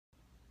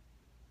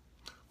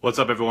What's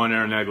up, everyone?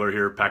 Aaron Nagler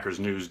here,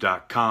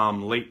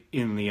 PackersNews.com. Late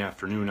in the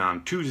afternoon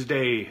on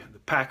Tuesday, the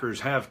Packers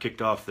have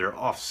kicked off their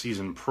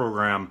off-season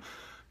program,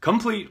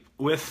 complete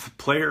with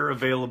player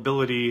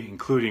availability,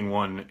 including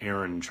one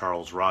Aaron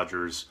Charles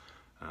Rodgers,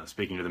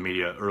 speaking to the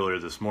media earlier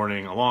this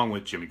morning, along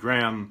with Jimmy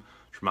Graham,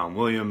 Tramon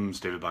Williams,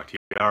 David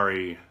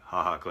Bakhtiari,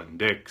 Clinton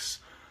Dix.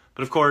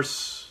 But of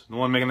course, the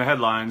one making the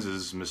headlines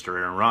is Mr.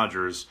 Aaron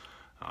Rodgers,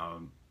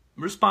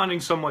 responding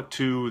somewhat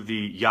to the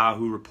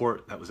Yahoo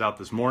report that was out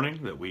this morning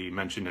that we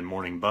mentioned in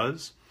Morning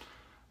Buzz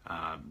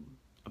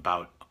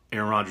about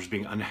Aaron Rodgers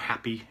being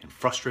unhappy and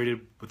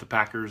frustrated with the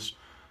Packers.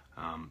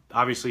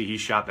 Obviously, he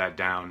shot that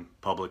down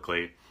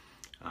publicly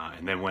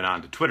and then went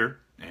on to Twitter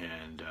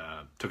and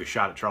took a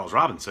shot at Charles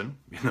Robinson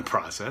in the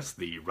process,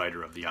 the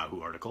writer of the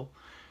Yahoo article.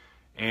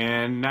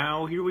 And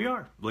now here we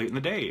are, late in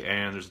the day,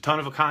 and there's a ton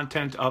of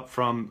content up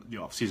from the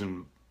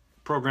off-season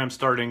program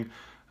starting.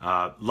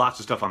 Lots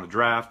of stuff on the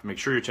draft. Make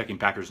sure you're checking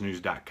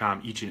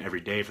PackersNews.com each and every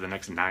day for the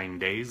next 9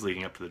 days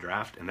leading up to the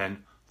draft, and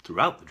then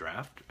throughout the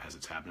draft as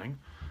it's happening.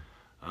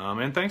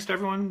 And thanks to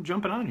everyone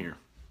jumping on here.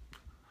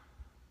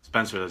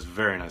 Spencer, that's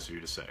very nice of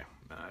you to say.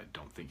 I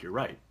don't think you're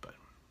right, but...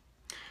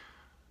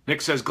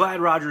 Nick says,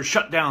 glad Rodgers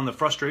shut down the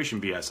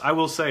frustration BS. I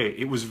will say,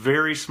 it was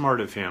very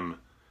smart of him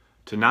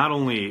to not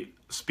only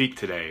speak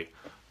today,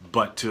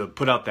 but to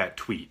put out that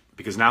tweet,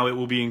 because now it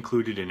will be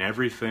included in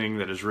everything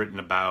that is written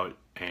about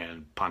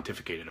and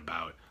pontificated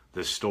about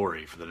this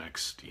story for the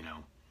next,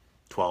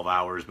 12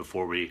 hours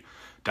before we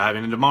dive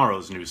into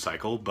tomorrow's news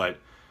cycle. But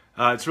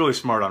it's really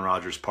smart on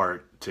Rodgers'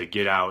 part to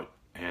get out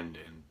and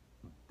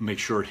make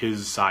sure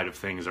his side of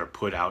things are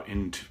put out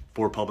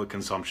for public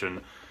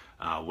consumption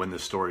when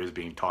this story is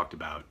being talked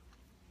about.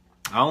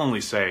 I'll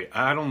only say,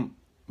 I don't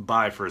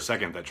buy for a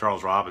second that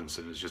Charles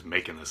Robinson is just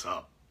making this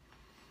up.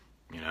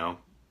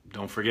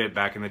 Don't forget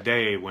back in the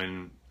day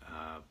when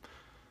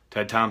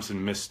Ted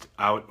Thompson missed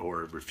out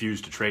or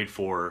refused to trade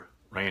for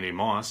Randy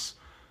Moss,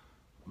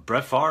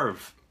 Brett Favre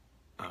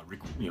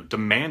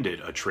demanded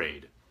a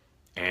trade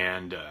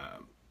and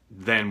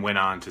then went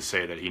on to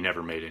say that he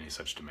never made any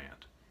such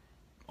demand,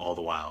 all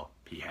the while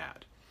he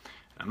had.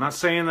 I'm not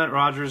saying that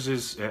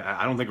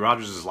I don't think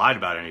Rodgers has lied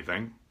about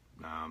anything.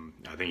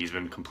 I think he's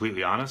been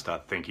completely honest. I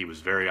think he was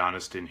very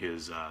honest in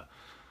his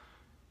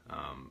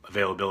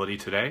availability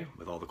today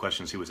with all the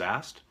questions he was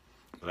asked.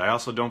 But I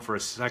also don't for a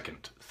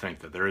second think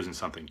that there isn't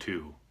something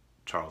to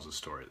Charles's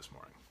story this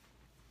morning.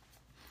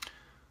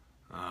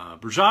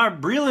 Brashard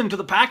Breeland to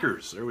the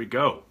Packers. There we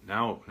go.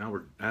 Now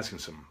we're asking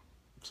some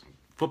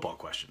football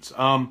questions.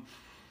 I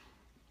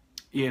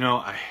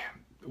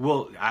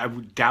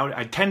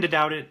tend to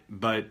doubt it,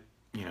 but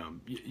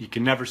you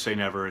can never say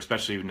never,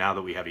 especially now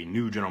that we have a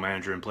new general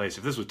manager in place.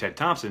 If this was Ted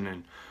Thompson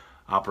and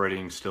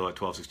operating still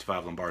at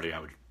 1265 Lombardi, I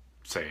would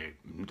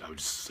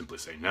simply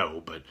say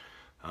no. But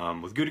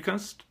with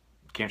Gutekunst,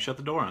 can't shut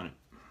the door on it.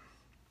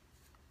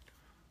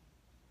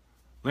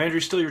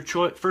 Landry's still your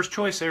first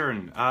choice,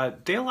 Aaron.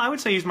 Dale, I would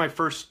say he's my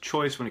first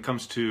choice when it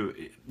comes to,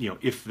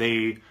 if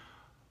they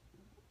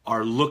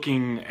are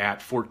looking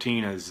at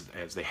 14 as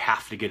they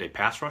have to get a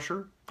pass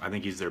rusher. I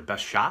think he's their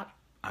best shot.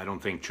 I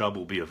don't think Chubb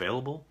will be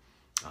available.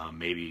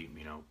 Maybe,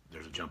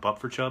 there's a jump up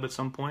for Chubb at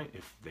some point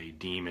if they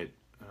deem it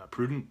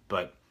prudent.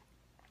 But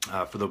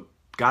for the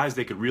guys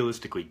they could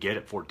realistically get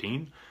at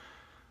 14,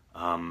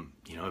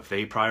 if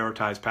they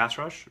prioritize pass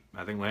rush,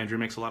 I think Landry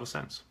makes a lot of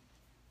sense.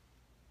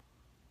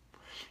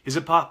 Is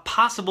it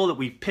possible that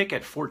we pick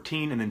at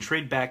 14 and then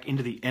trade back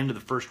into the end of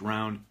the first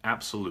round?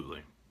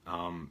 Absolutely.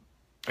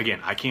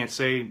 Again, I can't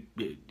say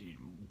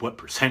what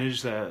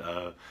percentage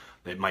that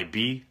might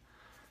be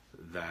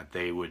that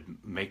they would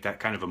make that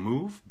kind of a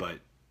move, but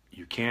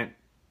you can't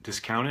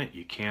discount it.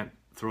 You can't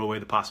throw away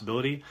the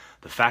possibility.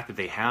 The fact that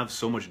they have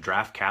so much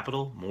draft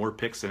capital, more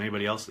picks than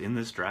anybody else in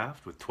this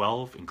draft, with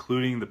 12,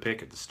 including the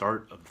pick at the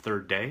start of the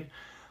third day,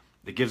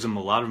 that gives them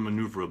a lot of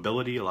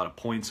maneuverability, a lot of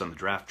points on the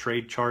draft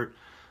trade chart.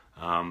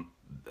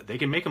 They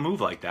can make a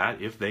move like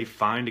that if they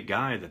find a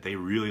guy that they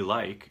really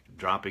like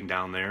dropping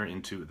down there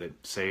into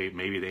that, say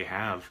maybe they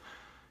have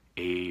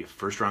a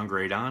first-round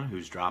grade on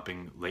who's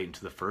dropping late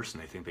into the first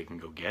and they think they can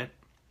go get.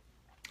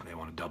 They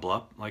want to double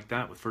up like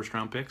that with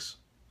first-round picks.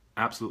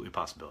 Absolutely a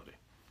possibility.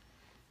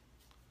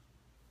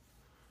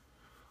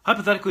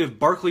 Hypothetically, if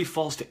Barkley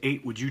falls to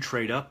 8, would you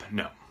trade up?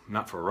 No,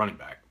 not for a running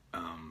back.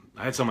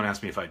 I had someone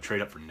ask me if I'd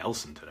trade up for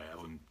Nelson today. I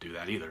wouldn't do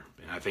that either.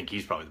 And I think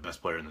he's probably the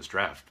best player in this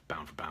draft,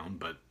 pound for pound,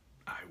 but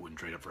I wouldn't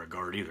trade up for a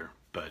guard either.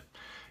 But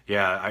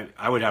yeah,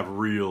 I would have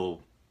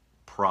real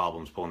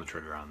problems pulling the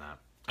trigger on that.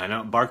 I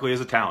know Barkley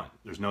is a talent.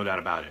 There's no doubt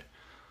about it.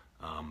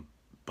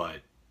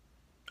 But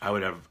I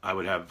would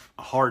have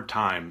a hard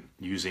time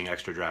using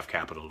extra draft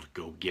capital to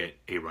go get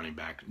a running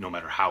back, no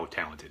matter how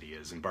talented he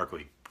is. And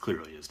Barkley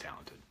clearly is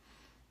talented.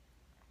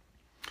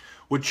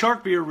 Would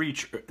Chark be a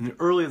reach in the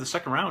early of the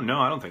second round? No,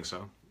 I don't think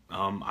so.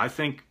 I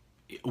think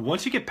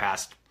once you get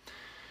past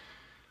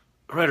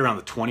right around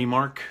the 20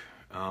 mark,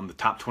 the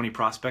top 20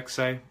 prospects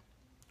say,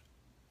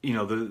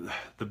 the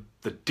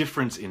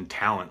difference in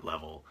talent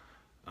level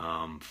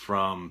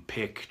from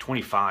pick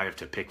 25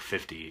 to pick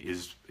 50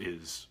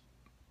 is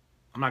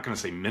I'm not going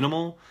to say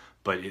minimal,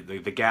 but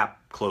the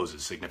gap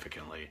closes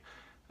significantly.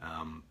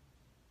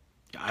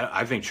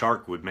 I think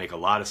Chark would make a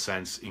lot of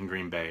sense in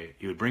Green Bay.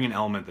 He would bring an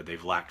element that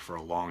they've lacked for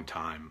a long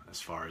time as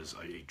far as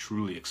a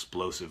truly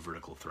explosive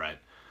vertical threat,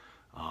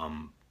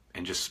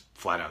 and just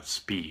flat out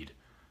speed,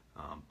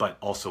 but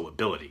also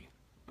ability.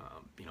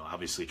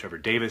 Obviously Trevor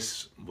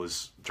Davis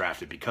was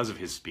drafted because of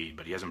his speed,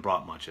 but he hasn't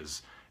brought much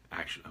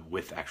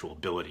with actual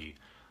ability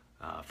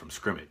from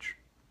scrimmage.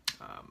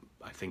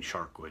 I think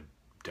Chark would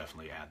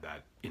definitely add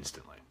that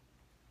instantly.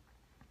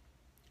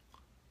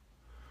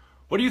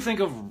 What do you think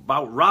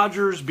about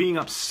Rodgers being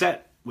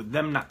upset with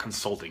them not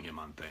consulting him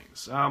on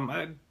things?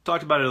 I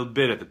talked about it a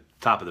bit at the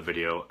top of the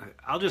video.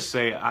 I'll just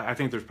say I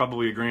think there's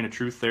probably a grain of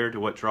truth there to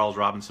what Charles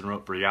Robinson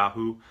wrote for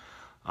Yahoo.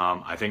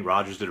 I think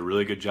Rodgers did a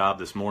really good job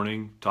this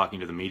morning talking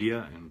to the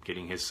media and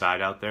getting his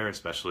side out there,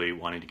 especially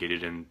wanting to get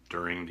it in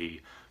during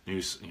the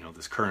news,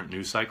 this current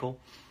news cycle.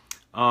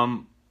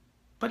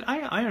 But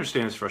I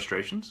understand his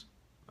frustrations.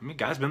 I mean,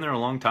 guy's been there a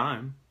long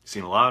time. He's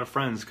seen a lot of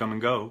friends come and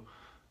go.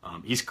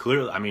 He's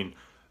clearly,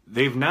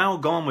 they've now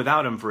gone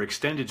without him for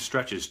extended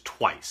stretches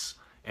twice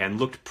and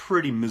looked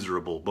pretty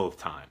miserable both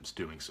times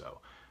doing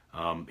so.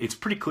 It's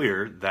pretty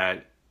clear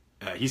that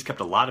he's kept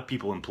a lot of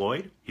people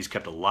employed. He's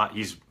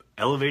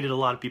elevated a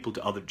lot of people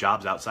to other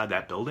jobs outside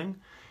that building,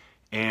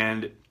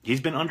 and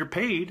he's been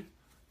underpaid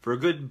for a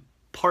good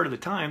part of the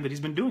time that he's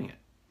been doing it.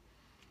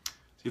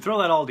 So you throw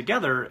that all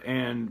together,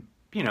 and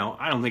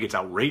I don't think it's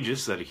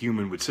outrageous that a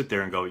human would sit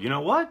there and go, you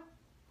know what?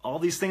 All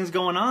these things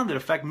going on that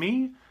affect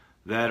me,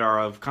 that are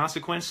of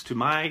consequence to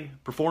my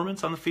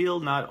performance on the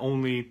field, not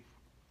only,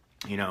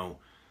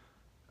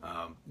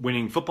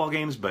 winning football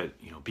games, but,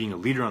 being a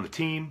leader on the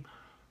team,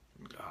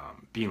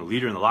 being a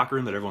leader in the locker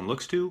room that everyone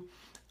looks to.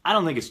 I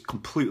don't think it's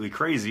completely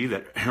crazy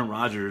that Aaron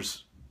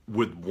Rodgers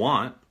would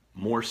want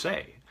more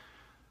say.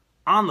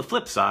 On the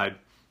flip side,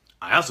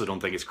 I also don't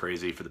think it's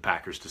crazy for the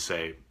Packers to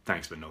say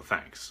thanks but no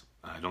thanks.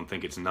 I don't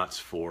think it's nuts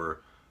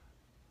for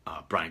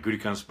Brian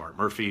Gutekunst, Mark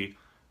Murphy,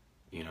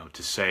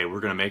 to say we're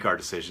going to make our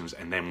decisions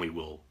and then we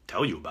will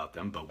tell you about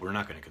them, but we're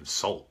not going to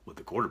consult with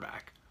the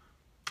quarterback.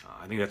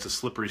 I think that's a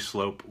slippery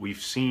slope.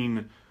 We've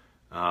seen,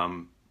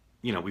 kind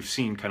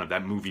of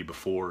that movie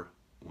before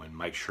when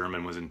Mike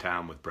Sherman was in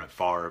town with Brett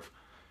Favre.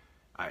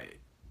 I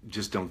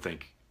just don't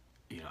think,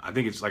 I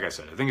think it's, like I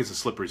said, I think it's a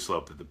slippery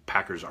slope that the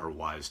Packers are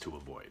wise to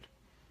avoid.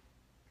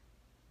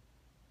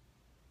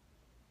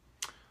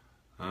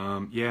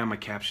 Yeah, my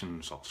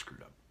caption's all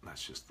screwed up.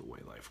 That's just the way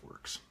life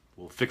works.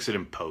 We'll fix it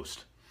in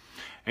post.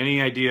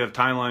 Any idea of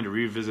timeline to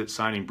revisit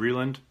signing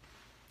Breland?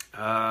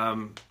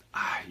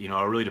 It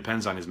really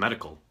depends on his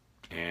medical,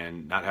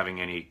 and not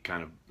having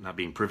not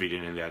being privy to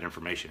any of that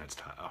information, it's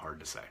hard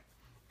to say.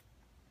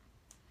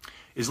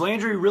 Is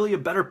Landry really a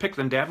better pick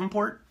than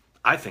Davenport?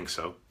 I think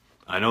so.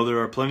 I know there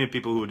are plenty of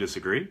people who would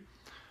disagree.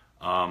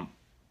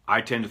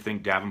 I tend to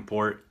think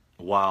Davenport,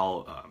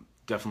 while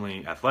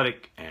definitely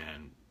athletic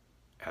and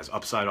has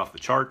upside off the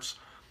charts,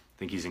 I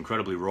think he's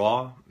incredibly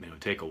raw. It would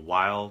take a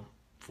while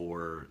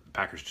for the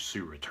Packers to see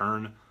a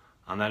return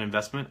on that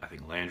investment. I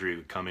think Landry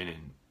would come in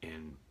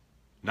and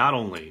not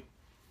only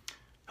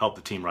help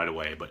the team right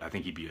away, but I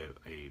think he'd be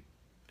a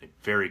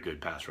very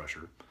good pass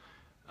rusher.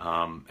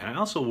 And I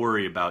also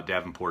worry about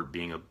Davenport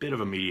being a bit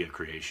of a media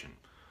creation.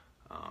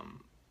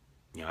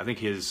 I think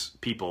his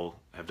people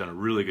have done a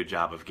really good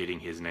job of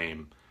getting his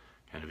name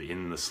kind of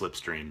in the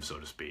slipstream, so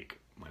to speak,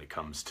 when it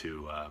comes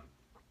to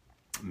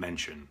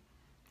mention,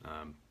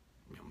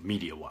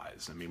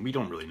 media-wise. I mean, we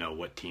don't really know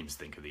what teams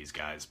think of these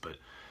guys, but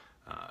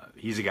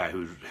he's a guy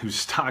whose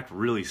stock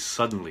really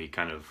suddenly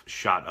kind of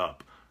shot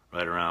up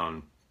right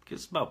around,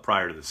 just about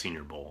prior to the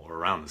Senior Bowl, or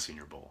around the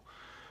Senior Bowl,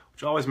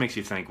 which always makes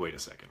you think, wait a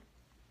second,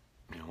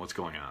 what's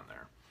going on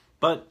there?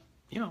 But,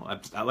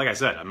 like I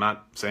said, I'm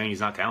not saying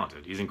he's not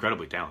talented. He's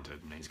incredibly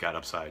talented, and he's got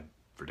upside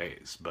for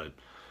days. But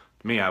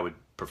to me, I would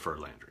prefer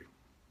Landry.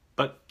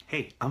 But,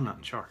 hey, I'm not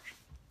in charge,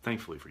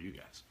 thankfully for you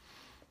guys.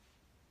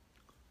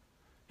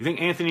 You think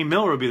Anthony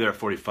Miller will be there at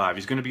 45?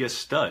 He's going to be a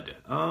stud.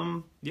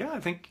 Yeah, I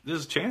think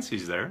there's a chance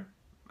he's there.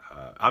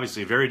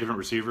 Obviously, a very different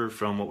receiver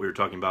from what we were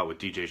talking about with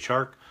DJ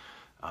Chark.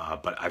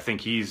 But I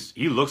think he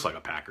looks like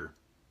a Packer.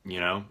 He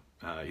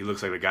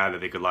looks like the guy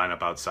that they could line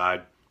up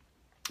outside.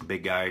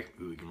 Big guy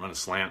who can run a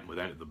slant with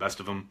the best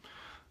of them.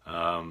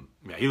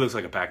 Yeah, he looks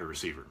like a Packer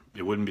receiver.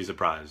 I wouldn't be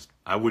surprised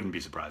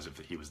if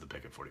he was the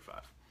pick at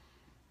 45.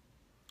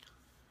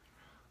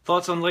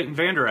 Thoughts on Leighton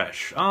Vander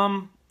Esch?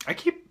 I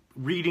keep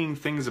reading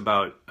things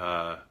about,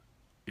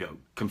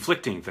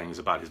 conflicting things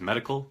about his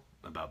medical,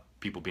 about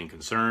people being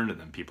concerned and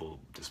then people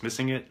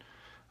dismissing it,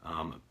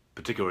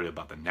 particularly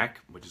about the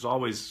neck, which is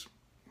always,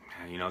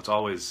 it's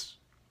always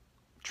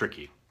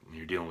tricky when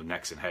you're dealing with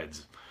necks and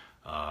heads.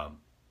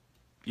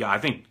 Yeah, I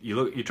think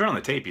you turn on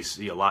the tape, you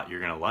see a lot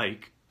you're going to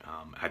like.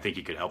 I think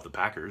he could help the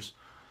Packers.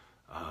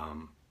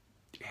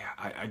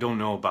 I don't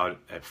know about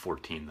at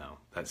 14, though.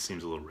 That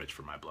seems a little rich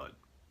for my blood.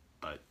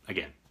 But,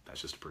 again,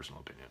 that's just a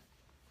personal opinion.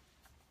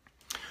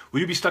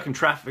 Will you be stuck in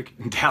traffic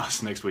in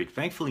Dallas next week?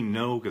 Thankfully,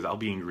 no, because I'll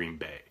be in Green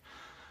Bay.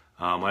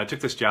 When I took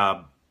this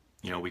job,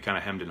 we kind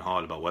of hemmed and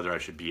hawed about whether I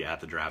should be at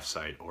the draft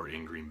site or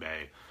in Green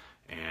Bay.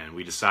 And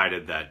we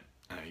decided that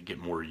I get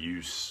more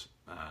use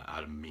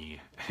out of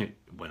me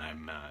when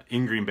I'm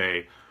in Green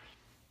Bay,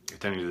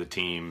 attending to the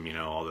team,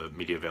 all the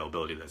media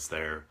availability that's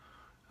there,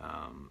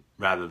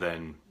 rather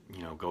than,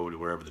 go to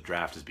wherever the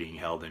draft is being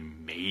held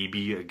and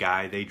maybe a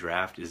guy they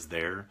draft is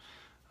there.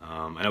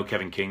 I know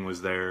Kevin King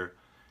was there,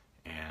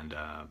 and,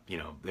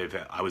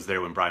 I was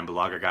there when Brian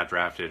Bulaga got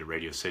drafted at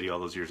Radio City all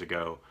those years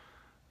ago.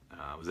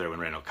 I was there when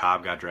Randall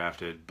Cobb got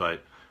drafted,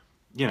 but,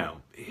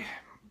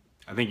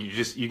 I think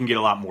you can get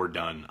a lot more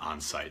done on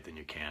site than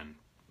you can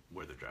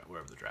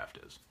wherever the draft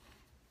is.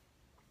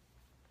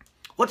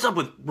 What's up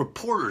with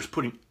reporters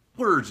putting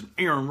words in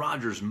Aaron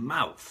Rodgers'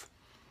 mouth?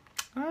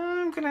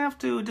 I'm going to have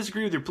to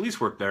disagree with your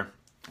police work there.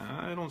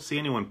 I don't see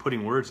anyone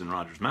putting words in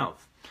Rodgers'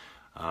 mouth.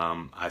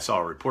 I saw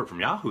a report from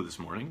Yahoo this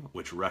morning,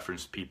 which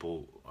referenced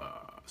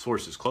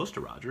sources close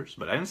to Rodgers,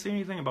 but I didn't see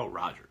anything about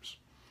Rodgers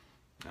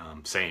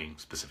saying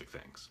specific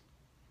things.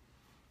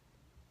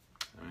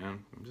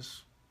 I'm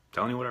just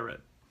telling you what I read.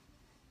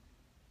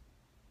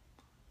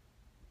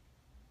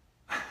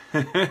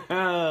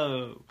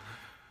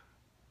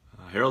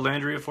 Harold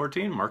Landry at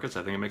 14. Marcus,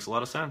 I think it makes a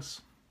lot of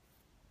sense.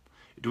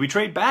 Do we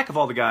trade back if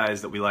all the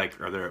guys that we like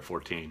are there at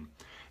 14?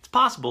 It's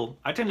possible.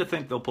 I tend to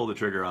think they'll pull the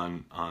trigger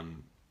on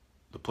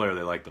the player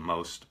they like the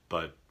most.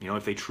 But,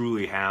 if they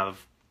truly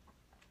have,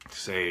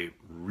 say,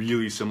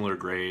 really similar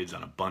grades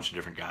on a bunch of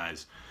different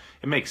guys,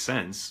 it makes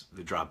sense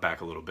to drop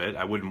back a little bit.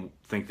 I wouldn't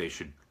think they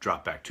should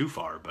drop back too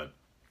far, but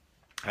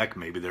heck,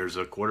 maybe there's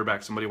a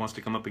quarterback somebody wants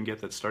to come up and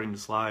get that's starting to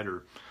slide,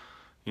 or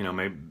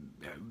maybe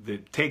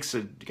it takes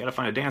you got to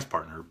find a dance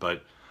partner,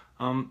 but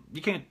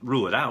you can't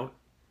rule it out.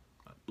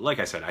 Like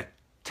I said, I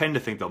tend to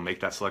think they'll make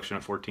that selection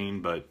at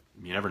 14, but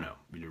you never know.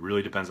 It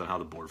really depends on how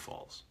the board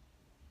falls.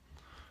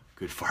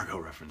 Good Fargo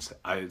reference.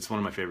 It's one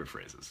of my favorite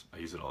phrases. I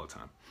use it all the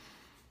time.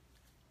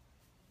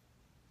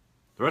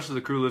 The rest of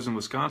the crew lives in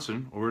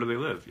Wisconsin, or where do they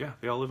live? Yeah,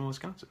 they all live in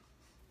Wisconsin.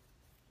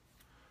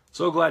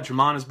 So glad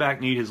Tremont is back.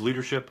 Need his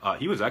leadership.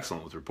 He was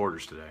excellent with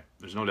reporters today.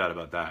 There's no doubt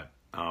about that.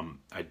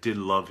 I did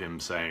love him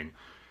saying,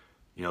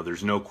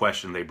 there's no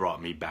question they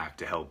brought me back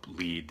to help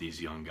lead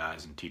these young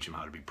guys and teach them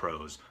how to be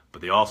pros,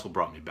 but they also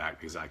brought me back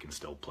because I can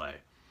still play.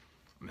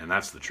 And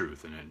that's the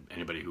truth, and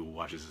anybody who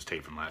watches this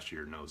tape from last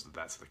year knows that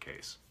that's the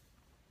case.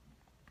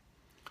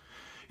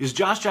 Is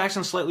Josh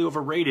Jackson slightly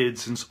overrated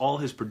since all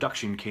his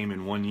production came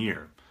in 1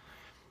 year?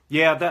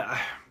 Yeah,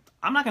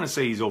 I'm not going to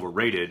say he's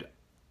overrated.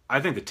 I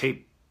think the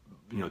tape,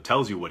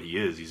 tells you what he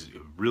is. He's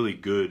a really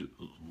good,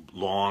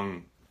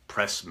 long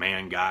press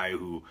man guy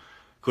who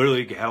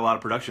clearly had a lot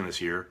of production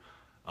this year.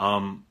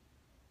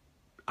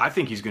 I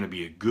think he's going to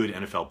be a good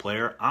NFL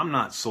player. I'm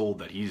not sold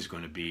that he's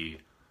going to be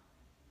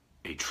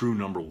a true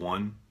number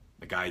one,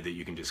 a guy that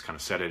you can just kind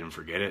of set it and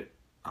forget it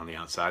on the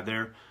outside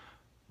there.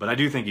 But I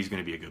do think he's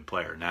going to be a good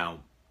player. Now,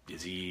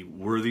 is he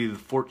worthy of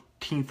the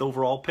 14th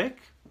overall pick?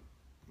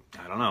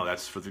 I don't know.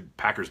 That's for the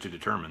Packers to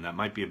determine. That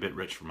might be a bit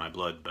rich for my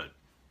blood, but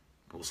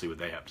we'll see what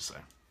they have to say.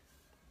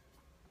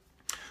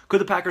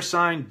 Could the Packers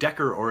sign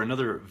Decker or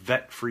another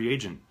vet free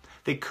agent?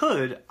 They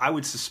could. I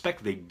would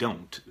suspect they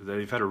don't.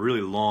 They've had a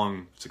really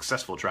long,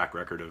 successful track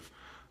record of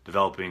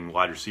developing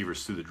wide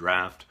receivers through the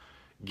draft.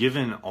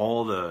 Given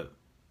all the,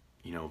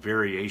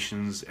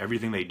 variations,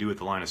 everything they do at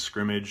the line of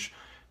scrimmage,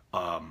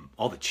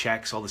 all the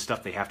checks, all the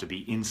stuff they have to be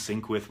in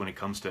sync with when it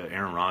comes to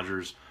Aaron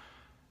Rodgers.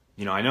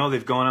 I know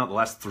they've gone out the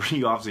last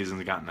 3 off seasons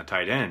and gotten a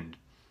tight end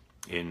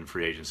in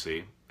free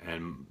agency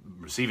and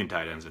receiving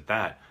tight ends at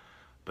that.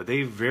 But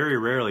they very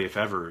rarely, if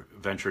ever,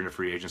 venture into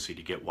free agency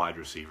to get wide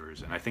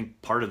receivers. And I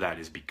think part of that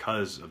is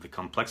because of the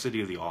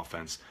complexity of the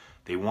offense.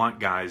 They want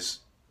guys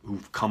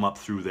who've come up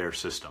through their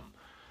system.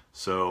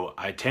 So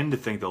I tend to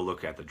think they'll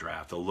look at the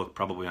draft. They'll look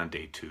probably on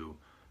day 2,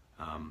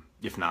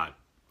 if not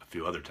a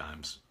few other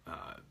times,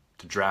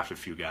 to draft a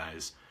few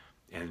guys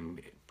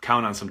and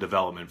count on some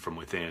development from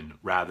within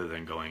rather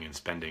than going and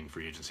spending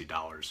free agency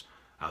dollars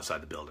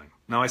outside the building.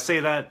 Now, I say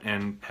that,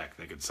 and heck,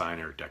 they could sign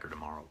Eric Decker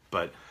tomorrow.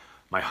 But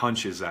my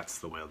hunch is that's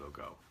the way they'll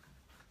go.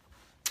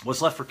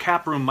 What's left for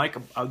cap room, Mike?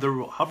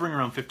 They're hovering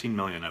around $15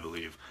 million, I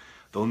believe.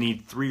 They'll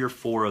need 3 or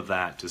 4 of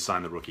that to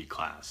sign the rookie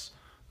class.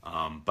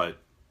 But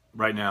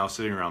right now,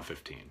 sitting around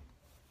 15.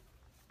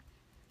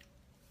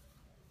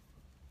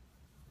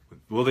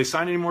 Will they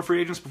sign any more free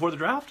agents before the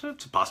draft?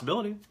 It's a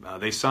possibility.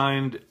 They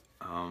signed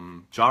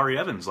Jari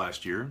Evans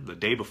last year, the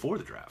day before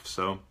the draft.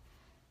 So,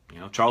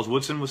 Charles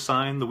Woodson was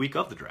signed the week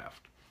of the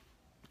draft.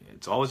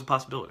 It's always a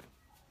possibility.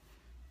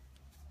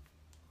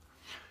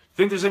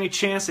 Think there's any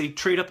chance they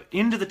trade up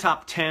into the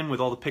top 10 with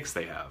all the picks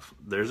they have?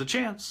 There's a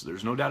chance.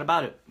 There's no doubt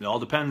about it. It all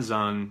depends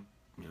on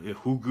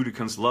who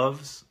Gutekunst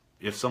loves.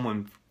 If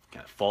someone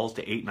kind of falls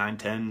to 8, 9,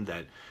 10,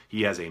 that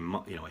he has a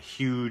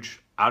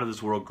huge out of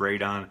this world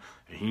grade on,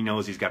 and he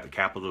knows he's got the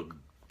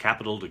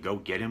capital to go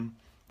get him,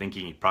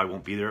 thinking he probably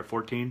won't be there at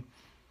 14.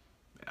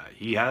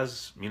 He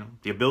has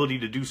the ability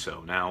to do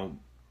so. Now,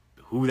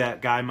 who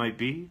that guy might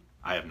be,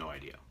 I have no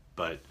idea.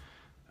 But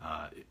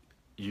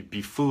you'd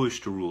be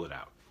foolish to rule it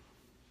out.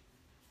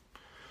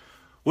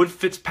 Would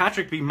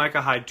Fitzpatrick be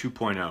Micah Hyde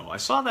 2.0? I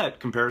saw that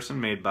comparison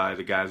made by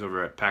the guys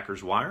over at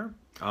Packers Wire.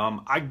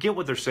 I get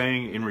what they're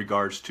saying in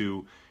regards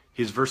to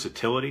his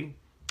versatility.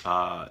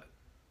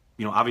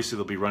 Obviously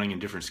they'll be running in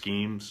different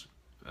schemes.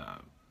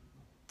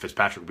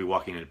 Fitzpatrick will be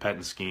walking in a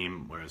Pettin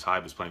scheme, whereas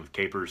Hyde was playing with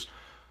Capers.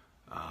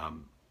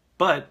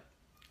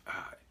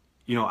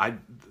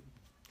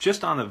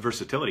 Just on the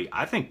versatility,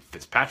 I think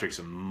Fitzpatrick's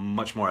a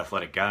much more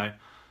athletic guy.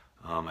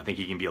 I think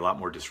he can be a lot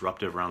more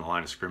disruptive around the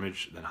line of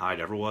scrimmage than Hyde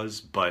ever was.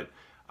 But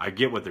I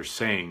get what they're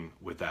saying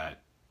with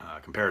that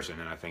comparison,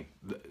 and I think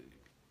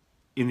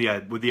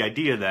with the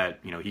idea that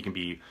he can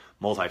be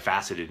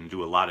multifaceted and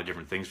do a lot of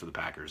different things for the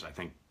Packers, I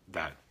think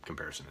that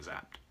comparison is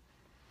apt.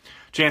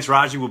 Chance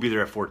Raji will be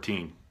there at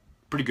 14.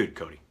 Pretty good,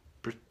 Cody.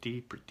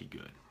 Pretty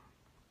good.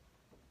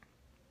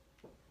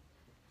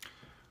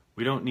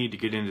 We don't need to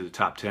get into the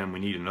top 10. We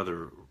need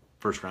another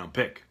first-round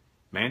pick.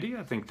 Mandy,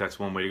 I think that's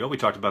one way to go. We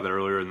talked about that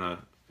earlier in the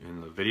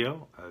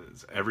video.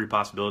 There's every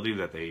possibility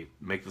that they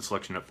make the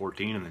selection at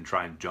 14 and then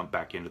try and jump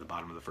back into the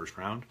bottom of the first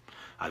round.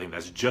 I think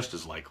that's just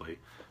as likely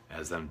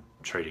as them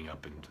trading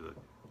up into the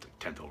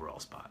 10th overall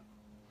spot.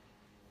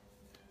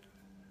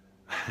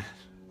 A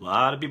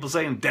lot of people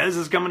saying Dez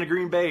is coming to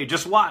Green Bay.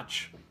 Just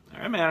watch. All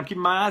right, man, I'm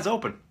keeping my eyes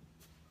open.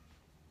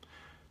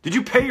 Did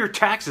you pay your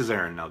taxes,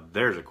 Aaron? Now,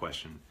 there's a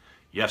question.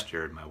 Yes,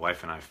 Jared, my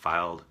wife and I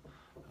filed,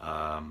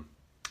 I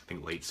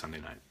think late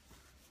Sunday night.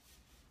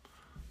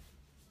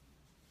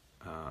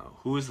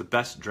 Who is the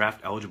best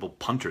draft-eligible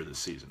punter this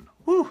season?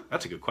 Whew,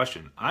 that's a good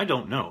question. I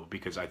don't know,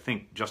 because I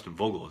think Justin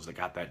Vogel has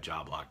got that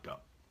job locked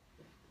up.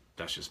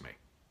 That's just me.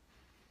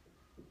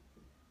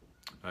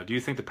 Do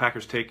you think the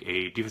Packers take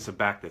a defensive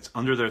back that's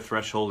under their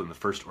threshold in the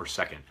first or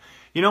second?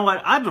 You know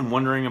what? I've been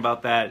wondering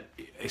about that,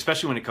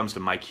 especially when it comes to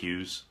Mike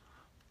Hughes.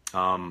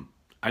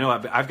 I know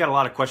I've got a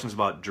lot of questions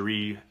about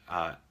Jerry,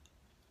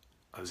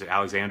 was it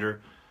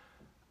Alexander?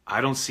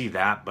 I don't see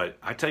that, but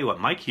I tell you what,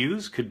 Mike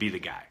Hughes could be the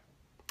guy.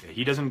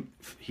 He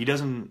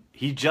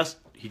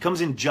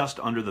comes in just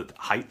under the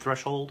height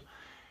threshold,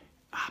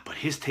 but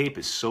his tape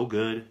is so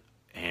good,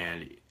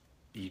 and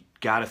you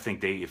got to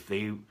think if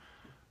they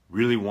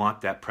really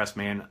want that press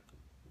man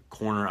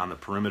corner on the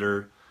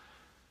perimeter,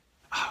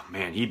 oh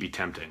man, he'd be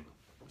tempting.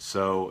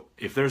 So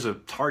if there's a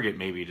target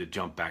maybe to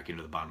jump back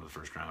into the bottom of the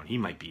first round, he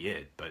might be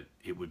it, but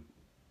it would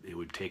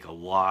take a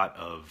lot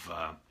of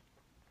I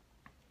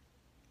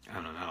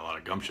don't know, not a lot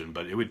of gumption,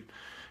 but it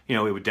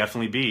would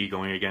definitely be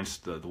going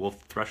against the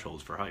Wolf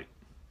thresholds for height.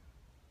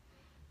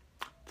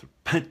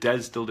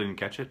 Dez still didn't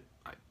catch it.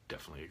 I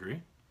definitely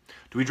agree.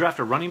 Do we draft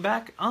a running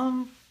back?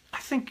 I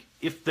think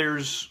if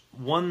there's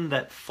one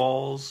that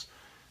falls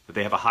that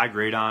they have a high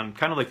grade on,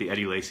 kind of like the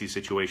Eddie Lacy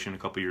situation a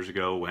couple years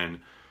ago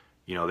when,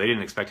 they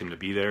didn't expect him to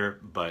be there,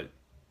 but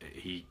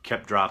he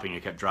kept dropping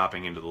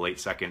into the late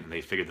second, and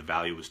they figured the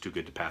value was too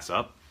good to pass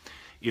up.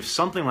 If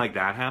something like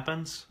that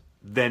happens,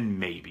 then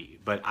maybe.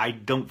 But I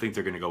don't think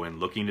they're going to go in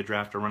looking to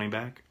draft a running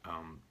back.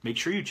 Make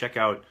sure you check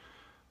out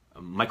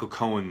Michael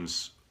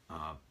Cohen's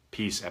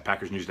piece at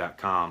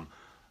PackersNews.com.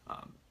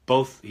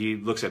 He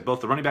looks at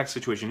both the running back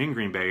situation in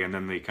Green Bay and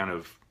then they kind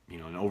of,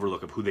 an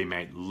overlook of who they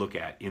might look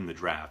at in the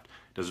draft.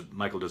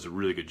 Michael does a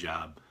really good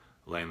job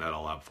laying that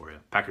all out for you.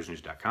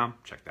 PackersNews.com,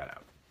 check that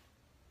out.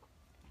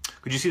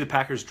 Could you see the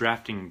Packers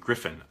drafting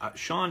Griffin?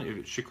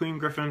 Shaquem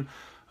Griffin,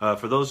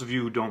 for those of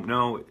you who don't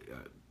know,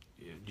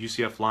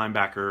 UCF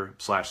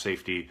linebacker /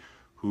 safety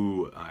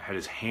who had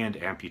his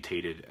hand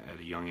amputated at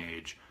a young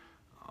age,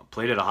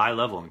 played at a high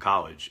level in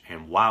college,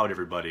 and wowed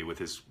everybody with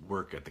his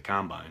work at the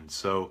Combine.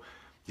 So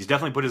he's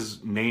definitely put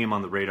his name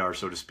on the radar,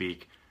 so to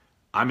speak.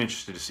 I'm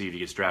interested to see if he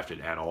gets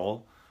drafted at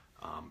all.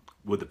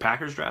 Would the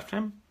Packers draft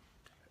him?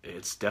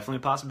 It's definitely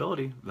a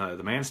possibility.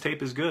 The man's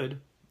tape is good,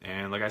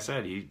 and like I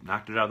said, he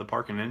knocked it out of the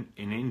park in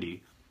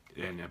Indy.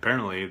 And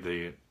apparently,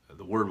 the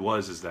word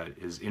is that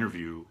his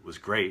interview was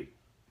great.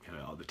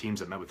 The teams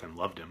that met with him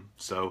loved him.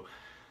 So,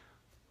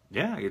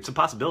 yeah, it's a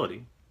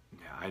possibility.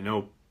 Yeah, I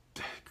know.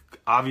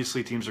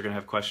 Obviously, teams are going to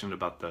have questions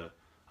about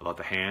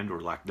the hand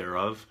or lack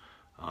thereof.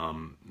 They're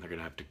going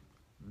to have to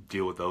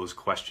deal with those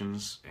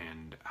questions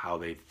and how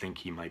they think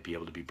he might be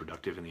able to be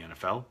productive in the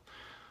NFL.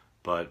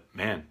 But,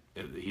 man,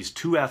 he's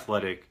too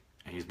athletic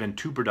and he's been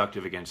too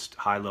productive against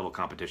high-level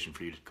competition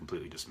for you to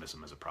completely dismiss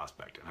him as a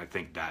prospect. And I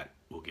think that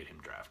will get him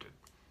drafted.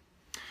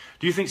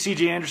 Do you think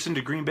C.J. Anderson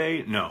to Green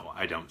Bay? No,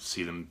 I don't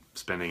see them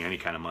spending any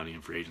kind of money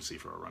in free agency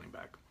for a running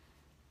back.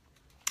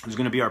 Who's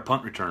going to be our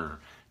punt returner?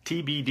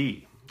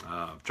 TBD.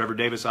 Trevor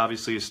Davis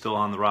obviously is still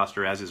on the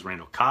roster, as is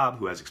Randall Cobb,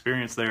 who has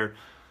experience there.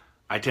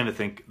 I tend to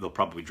think they'll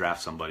probably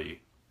draft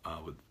somebody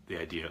with the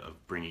idea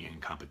of bringing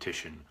in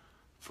competition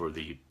for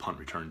the punt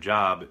return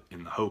job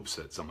in the hopes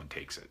that someone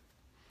takes it.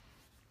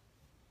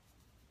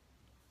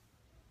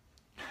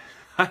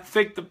 I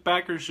think the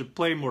Packers should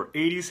play more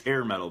 80s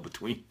hair metal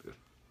between them.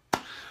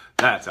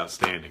 That's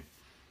outstanding.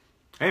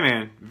 Hey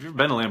man, if you've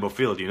been to Lambeau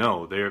Field, you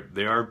know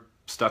they are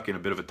stuck in a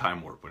bit of a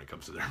time warp when it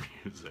comes to their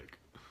music.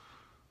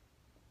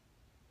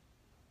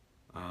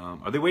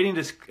 Are they waiting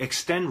to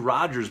extend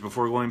Rodgers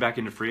before going back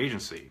into free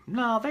agency?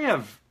 No, they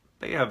have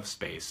they have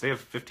space. They have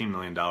 $15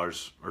 million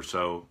or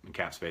so in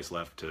cap space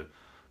left to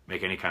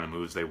make any kind of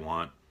moves they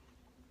want.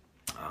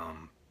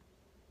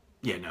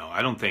 Yeah, no,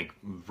 I don't think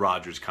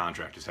Rodgers'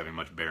 contract is having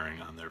much bearing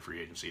on their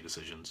free agency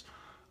decisions.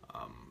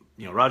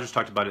 Rodgers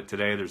talked about it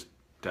today. There's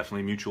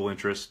definitely mutual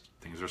interest.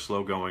 Things are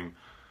slow going.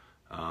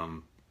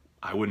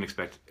 I wouldn't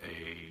expect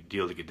a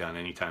deal to get done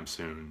anytime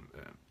soon.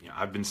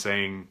 I've been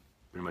saying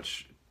pretty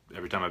much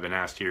every time I've been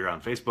asked here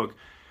on Facebook,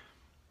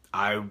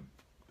 I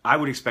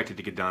would expect it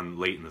to get done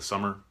late in the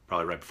summer,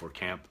 probably right before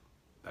camp.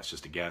 That's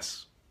just a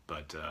guess.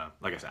 But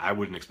like I said, I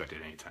wouldn't expect it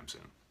anytime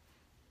soon.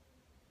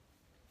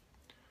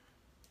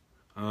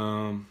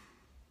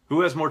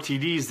 Who has more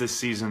TDs this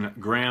season,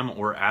 Graham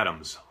or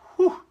Adams?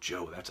 Whew,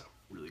 Joe, that's a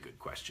really good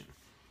question.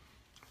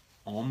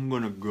 I'm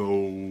gonna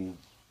go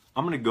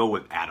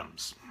with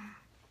Adams.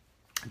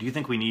 Do you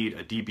think we need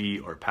a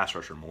DB or a pass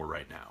rusher more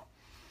right now?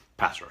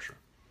 Pass rusher.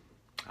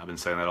 I've been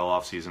saying that all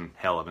offseason.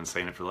 Hell, I've been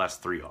saying it for the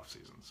last 3 off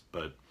seasons,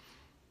 but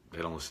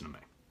they don't listen to me.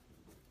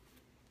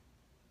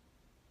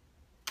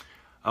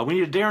 We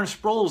need a Darren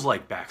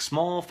Sproles-like back.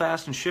 Small,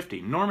 fast, and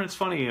shifty. Norman, it's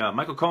funny.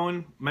 Michael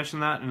Cohen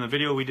mentioned that in a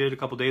video we did a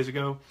couple days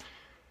ago.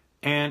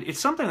 And it's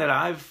something that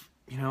I've,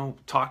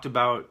 talked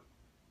about,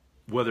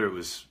 whether it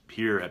was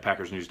here at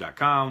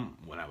PackersNews.com,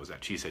 when I was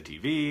at Cheesehead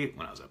TV,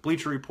 when I was at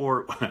Bleacher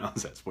Report, when I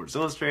was at Sports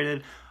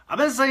Illustrated. I've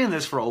been saying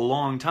this for a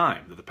long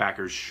time, that the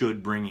Packers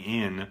should bring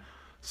in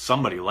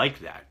somebody like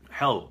that.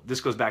 Hell, this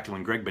goes back to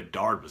when Greg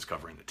Bedard was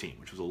covering the team,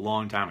 which was a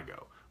long time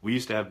ago. We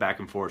used to have back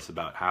and forth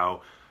about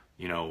how,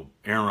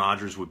 Aaron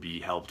Rodgers would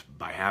be helped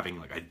by having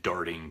like a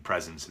darting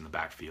presence in the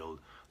backfield,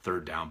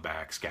 third down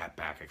back, scat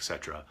back,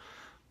 etc.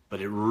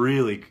 But it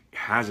really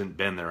hasn't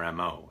been their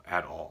MO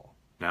at all.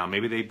 Now,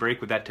 maybe they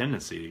break with that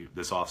tendency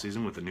this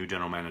offseason with the new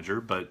general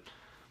manager, but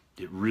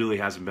it really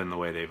hasn't been the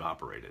way they've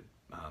operated.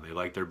 They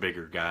like their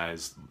bigger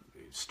guys,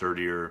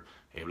 sturdier,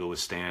 able to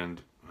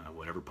withstand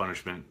whatever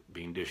punishment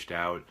being dished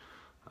out,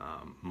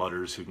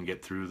 mutters who can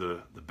get through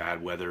the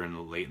bad weather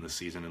late in the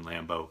season in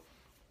Lambeau.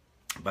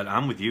 But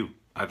I'm with you.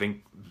 I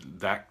think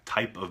that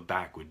type of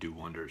back would do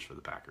wonders for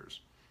the Packers.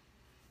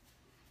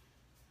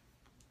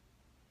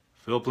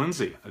 Philip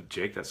Lindsay.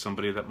 Jake, that's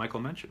somebody that Michael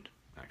mentioned,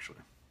 actually.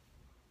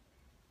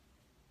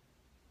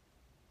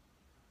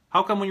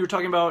 How come when you were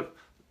talking about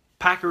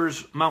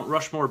Packers, Mount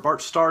Rushmore,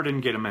 Bart Starr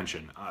didn't get a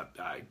mention?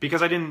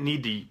 Because I didn't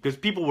need to, because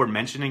people were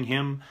mentioning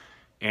him,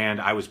 and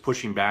I was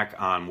pushing back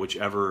on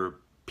whichever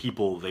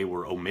people they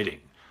were omitting.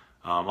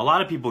 A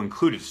lot of people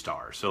included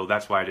Starr, so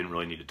that's why I didn't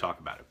really need to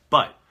talk about it.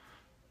 But,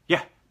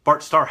 yeah,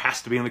 Bart Starr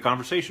has to be in the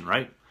conversation,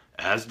 right?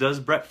 As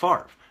does Brett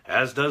Favre,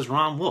 as does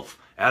Ron Wolf,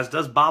 as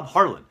does Bob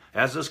Harlan,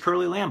 as does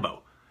Curly Lambeau.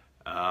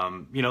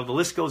 The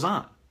list goes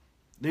on.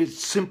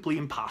 It's simply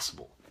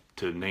impossible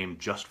to name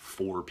just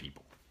 4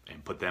 people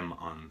and put them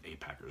on a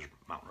Packers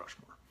Mount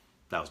Rushmore.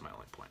 That was my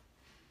only point.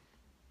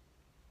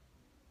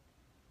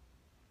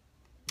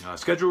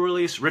 Schedule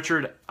release,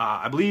 Richard,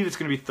 I believe it's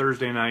going to be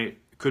Thursday night.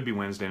 It could be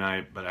Wednesday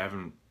night, but I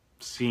haven't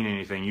seen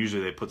anything.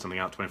 Usually they put something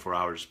out 24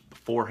 hours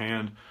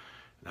beforehand.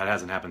 That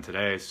hasn't happened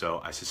today, so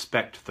I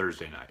suspect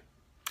Thursday night.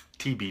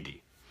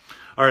 TBD.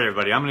 All right,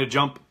 everybody, I'm going to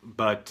jump,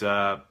 but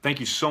thank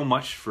you so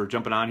much for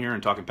jumping on here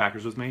and talking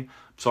Packers with me.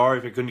 Sorry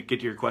if I couldn't get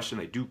to your question.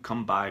 They do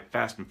come by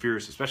fast and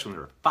furious, especially when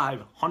there are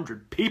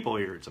 500 people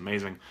here. It's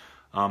amazing.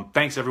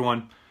 Thanks,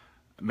 everyone.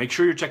 Make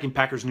sure you're checking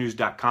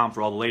PackersNews.com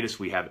for all the latest.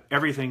 We have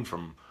everything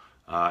from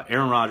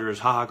Aaron Rodgers,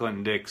 HaHa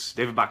Clinton Dix,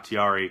 David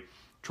Bakhtiari,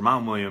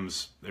 Tramon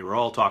Williams. They were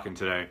all talking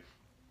today.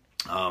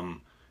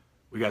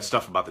 We got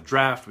stuff about the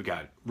draft. We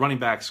got running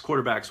backs,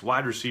 quarterbacks,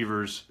 wide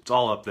receivers. It's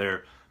all up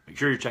there. Make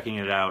sure you're checking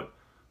it out.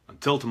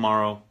 Until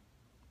tomorrow,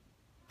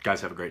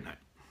 guys, have a great night.